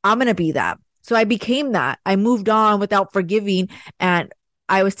 I'm going to be that. So I became that. I moved on without forgiving, and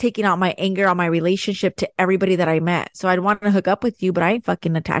I was taking out my anger on my relationship to everybody that I met. So I'd want to hook up with you, but I ain't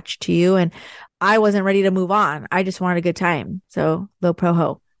fucking attached to you. And I wasn't ready to move on. I just wanted a good time. So low pro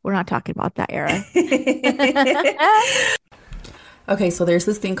ho. We're not talking about that era. Okay, so there's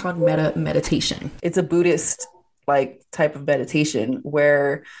this thing called meditation. It's a Buddhist type of meditation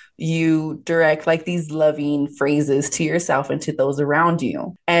where you direct like these loving phrases to yourself and to those around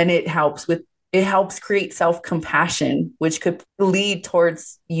you. And it helps create self-compassion, which could lead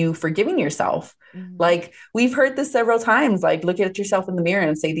towards you forgiving yourself. Mm-hmm. Like, we've heard this several times, like, look at yourself in the mirror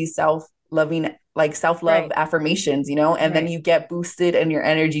and say these self-loving like self-love Right. affirmations, and Right. then you get boosted and your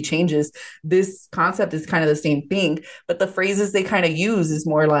energy changes. This concept is kind of the same thing, but the phrases they kind of use is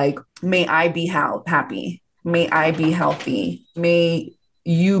more like, may I be happy, may I be healthy, may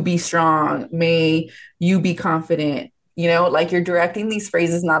you be strong, may you be confident. Like you're directing these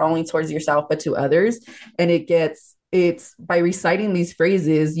phrases not only towards yourself but to others, and it's by reciting these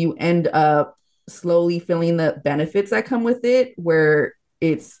phrases you end up slowly feeling the benefits that come with it, where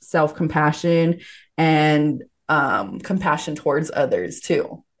it's self-compassion and compassion towards others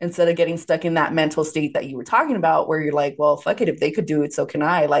too, instead of getting stuck in that mental state that you were talking about, where you're like, well, fuck it, if they could do it, so can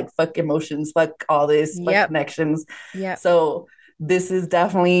I. Like, fuck emotions, fuck all this, fuck connections. So this is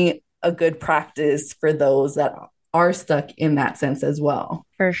definitely a good practice for those that are stuck in that sense as well.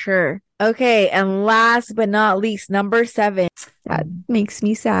 For sure. Okay, and last but not least, number 7. That makes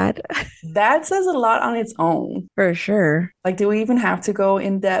me sad. That says a lot on its own. For sure. Like, do we even have to go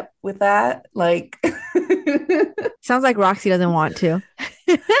in depth with that? Like, sounds like Roxy doesn't want to.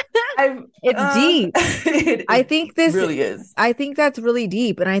 It's deep. I think this really is. I think that's really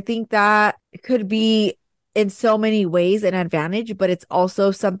deep. And I think that could be in so many ways an advantage, but it's also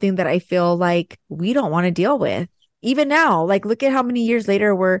something that I feel like we don't want to deal with. Even now, like, look at how many years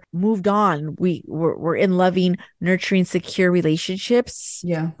later we're moved on. We're in loving, nurturing, secure relationships.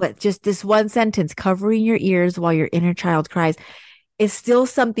 Yeah. But just this one sentence, covering your ears while your inner child cries, is still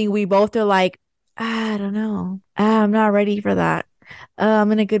something we both are like, I don't know. I'm not ready for that.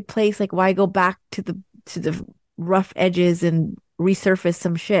 I'm in a good place. Like, why go back to the rough edges and resurface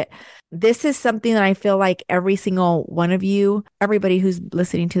some shit? This is something that I feel like every single one of you, everybody who's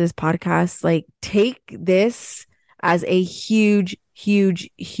listening to this podcast, like, take this as a huge,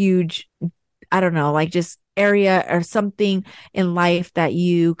 I don't know, like, just area or something in life that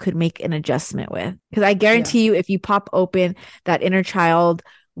you could make an adjustment with. Because I guarantee you, if you pop open that inner child,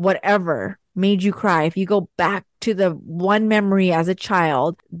 whatever made you cry, if you go back to the one memory as a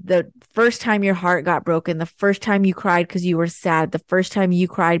child, the first time your heart got broken, the first time you cried because you were sad, the first time you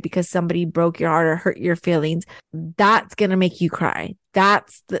cried because somebody broke your heart or hurt your feelings, that's going to make you cry.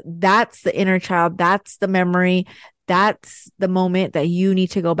 That's the inner child. That's the memory. That's the moment that you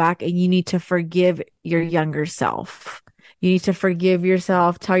need to go back and you need to forgive your younger self. You need to forgive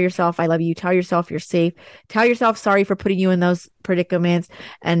yourself. Tell yourself, I love you. Tell yourself you're safe. Tell yourself sorry for putting you in those predicaments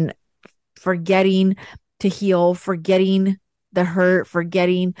and forgetting to heal, forgetting the hurt,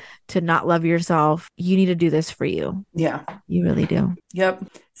 forgetting to not love yourself. You need to do this for you. Yeah. You really do. Yep.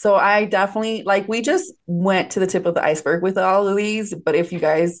 So I definitely, like, we just went to the tip of the iceberg with all of these. But if you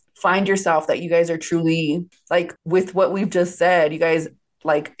guys find yourself that you guys are truly, like, with what we've just said, you guys,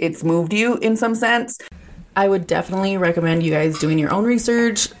 like, it's moved you in some sense, I would definitely recommend you guys doing your own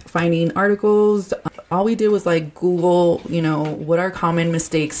research, finding articles. All we did was like Google, what are common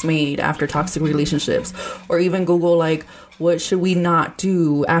mistakes made after toxic relationships, or even Google like, what should we not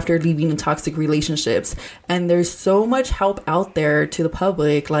do after leaving in toxic relationships? And there's so much help out there to the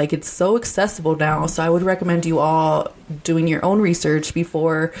public. Like, it's so accessible now. So I would recommend you all doing your own research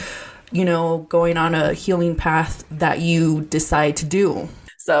before, going on a healing path that you decide to do.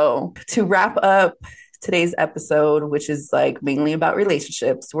 So to wrap up today's episode, which is like mainly about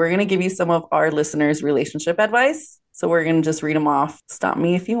relationships, we're going to give you some of our listeners' relationship advice. So we're going to just read them off. Stop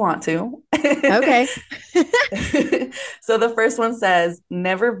me if you want to. Okay. So the first one says,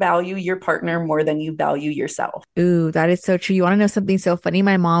 never value your partner more than you value yourself. Ooh, that is so true. You want to know something so funny?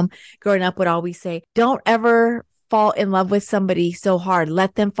 My mom growing up would always say, don't ever fall in love with somebody so hard.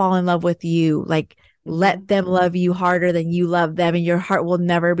 Let them fall in love with you. Like, let them love you harder than you love them, and your heart will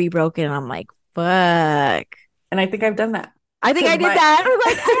never be broken. And I'm like, fuck. And I think I've done that. I think I did that.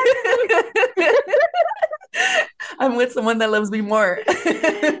 I'm with someone that loves me more.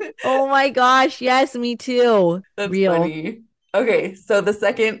 Oh my gosh. Yes, me too. That's funny. Okay. So the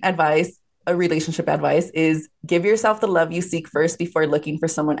second advice, a relationship advice, is give yourself the love you seek first before looking for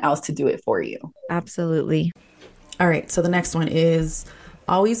someone else to do it for you. Absolutely. All right. So the next one is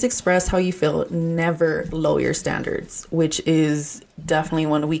always express how you feel. Never lower your standards, which is definitely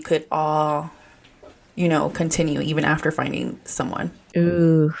one we could all, continue even after finding someone.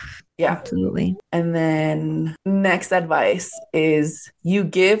 Ooh. Yeah. Absolutely. And then next advice is you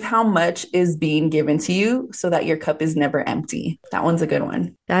give how much is being given to you so that your cup is never empty. That one's a good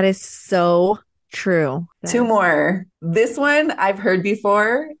one. That is so true. Two more. This one I've heard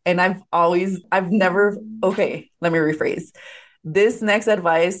before and okay, let me rephrase. This next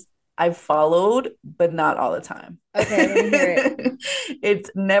advice I've followed, but not all the time. Okay, let me hear it.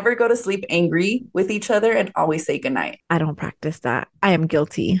 It's never go to sleep angry with each other and always say goodnight. I don't practice that. I am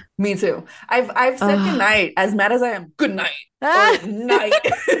guilty. Me too. I've said goodnight as mad as I am. Good night. Or night.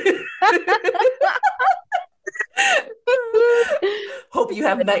 Hope you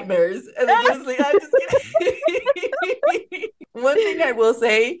have nightmares. And then just like, I'm just kidding. One thing I will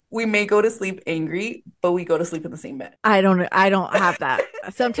say, we may go to sleep angry, but we go to sleep in the same bed. I don't have that.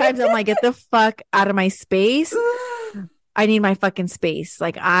 Sometimes I'm like, get the fuck out of my space. I need my fucking space.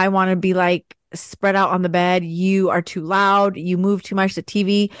 Like, I want to be like spread out on the bed. You are too loud. You move too much. The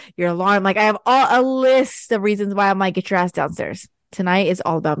TV, your alarm. Like, I have a list of reasons why I'm like, get your ass downstairs. Tonight is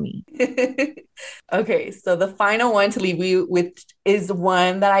all about me. Okay, so the final one to leave you with is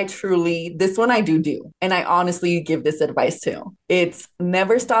one that this one I do. And I honestly give this advice too. It's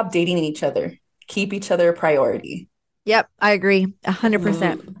never stop dating each other. Keep each other a priority. Yep, I agree.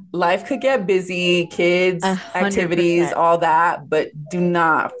 100%. Life could get busy, kids, 100%. Activities, all that, but do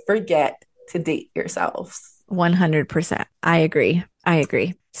not forget to date yourselves. 100%. I agree.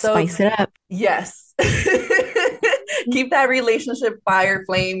 So, spice it up. Yes. Keep that relationship fire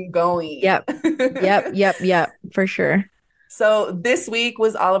flame going. Yep. For sure. So this week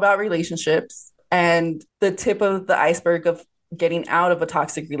was all about relationships and the tip of the iceberg of getting out of a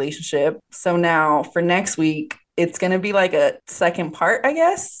toxic relationship. So now for next week, it's going to be like a second part, I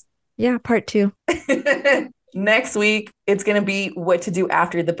guess. Yeah, part 2. Next week, it's going to be what to do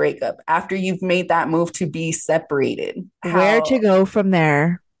after the breakup, after you've made that move to be separated. Where to go from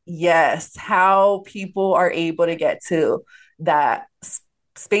there. Yes, how people are able to get to that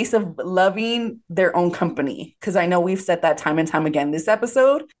space of loving their own company. Because I know we've said that time and time again this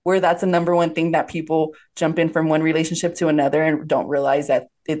episode, where that's the number one thing that people jump in from one relationship to another and don't realize that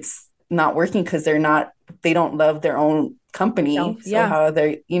it's not working because they don't love their own company. So how are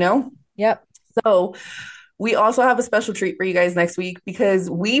they, Yep. So we also have a special treat for you guys next week because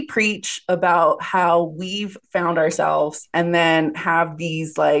we preach about how we've found ourselves and then have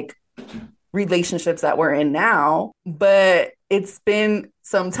these like relationships that we're in now, but it's been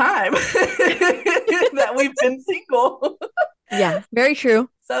some time that we've been single. Yeah, very true.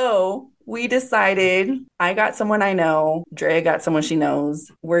 So we decided, I got someone I know, Drea got someone she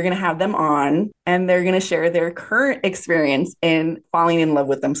knows. We're going to have them on and they're going to share their current experience in falling in love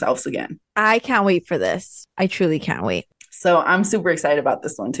with themselves again. I can't wait for this. I truly can't wait. So I'm super excited about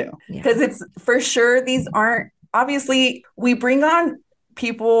this one too. Because it's for sure, these aren't, obviously we bring on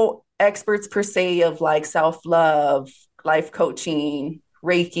people, experts per se of like self-love, life coaching,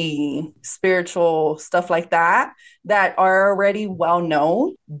 Reiki, spiritual stuff like that are already well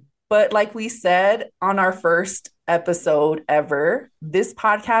known. But like we said on our first episode ever, this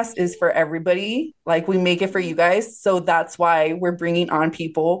podcast is for everybody. Like we make it for you guys. So that's why we're bringing on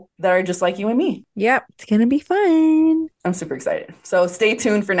people that are just like you and me. Yep. It's going to be fun. I'm super excited. So stay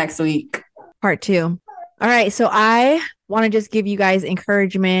tuned for next week. Part 2. All right. So I want to just give you guys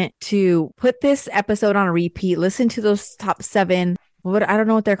encouragement to put this episode on a repeat. Listen to those top 7. I don't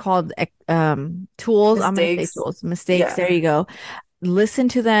know what they're called. Tools. Mistakes. I'm going to say tools. Mistakes. Yeah. There you go. Listen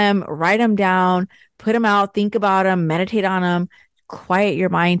to them, write them down, put them out, think about them, meditate on them, quiet your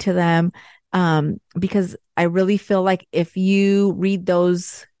mind to them. Because I really feel like if you read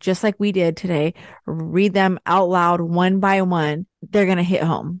those, just like we did today, read them out loud one by one, they're going to hit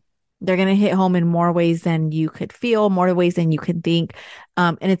home. They're going to hit home in more ways than you could feel, more ways than you could think.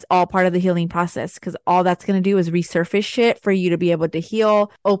 And it's all part of the healing process because all that's going to do is resurface shit for you to be able to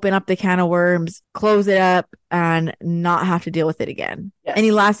heal, open up the can of worms, close it up, and not have to deal with it again. Yes.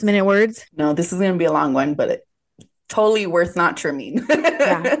 Any last minute words? No, this is going to be a long one, but totally worth not trimming.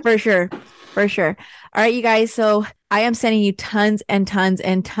 Yeah, for sure. For sure. All right, you guys. So I am sending you tons and tons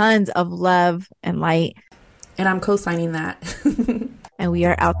and tons of love and light. And I'm co-signing that. And we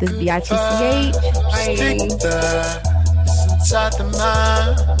are out this BITCH. Bye. Inside the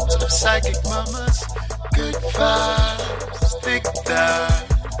minds of psychic mamas. Good vibes. Stick that.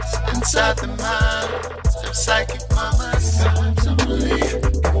 Inside the minds of psychic mamas.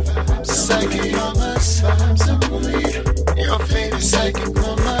 Psychic mamas. Your favorite psychic mamas.